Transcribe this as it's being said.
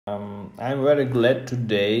I'm very glad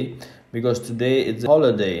today because today it's a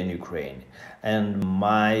holiday in Ukraine and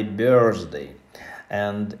my birthday.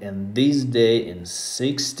 And in this day, in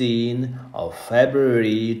 16 of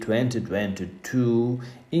February 2022,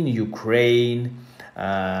 in Ukraine,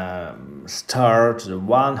 start the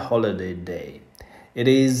one holiday day. It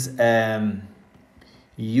is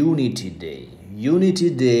Unity Day. Unity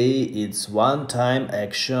Day is one-time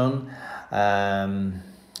action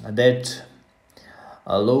that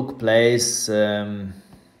took place in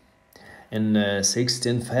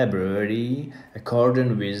 16 February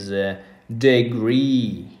according with the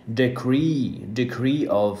decree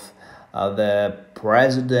of the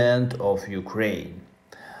President of Ukraine.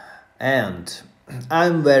 And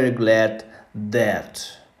I'm very glad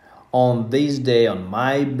that on this day, on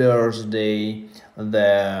my birthday,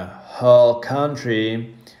 the whole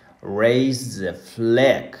country raised the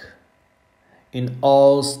flag in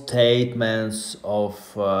all statements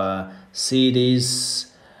of cities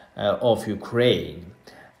of Ukraine,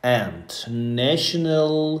 and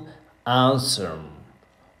national anthem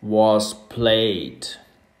was played.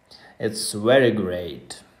 It's very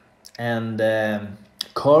great. And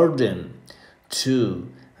according to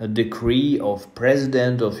a decree of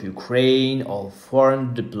President of Ukraine of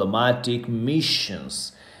foreign diplomatic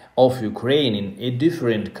missions of Ukraine in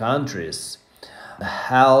different countries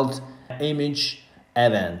held image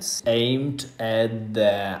events aimed at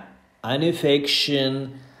the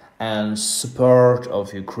unification and support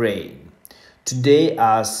of Ukraine. Today,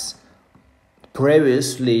 as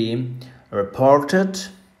previously reported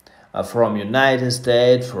from United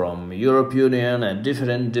States, from European Union, and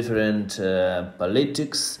different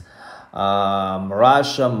politics,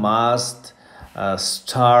 Russia must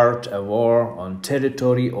start a war on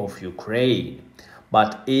territory of Ukraine,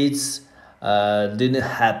 but it's didn't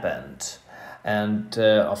happen. And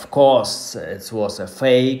of course it was a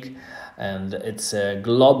fake, and it's a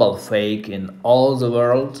global fake in all the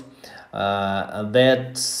world.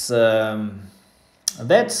 That's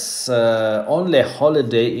only a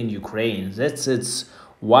holiday in Ukraine. That's it's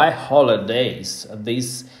why holidays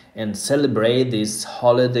this and celebrate these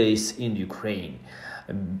holidays in Ukraine.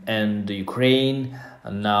 And Ukraine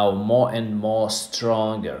now more and more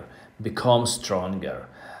stronger, become stronger,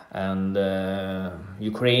 and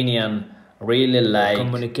Ukrainian really like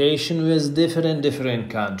communication with different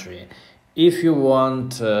country. If you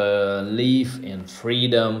want to live in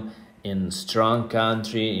freedom in strong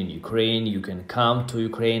country in Ukraine, you can come to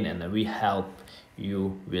Ukraine and we help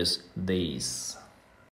you with this.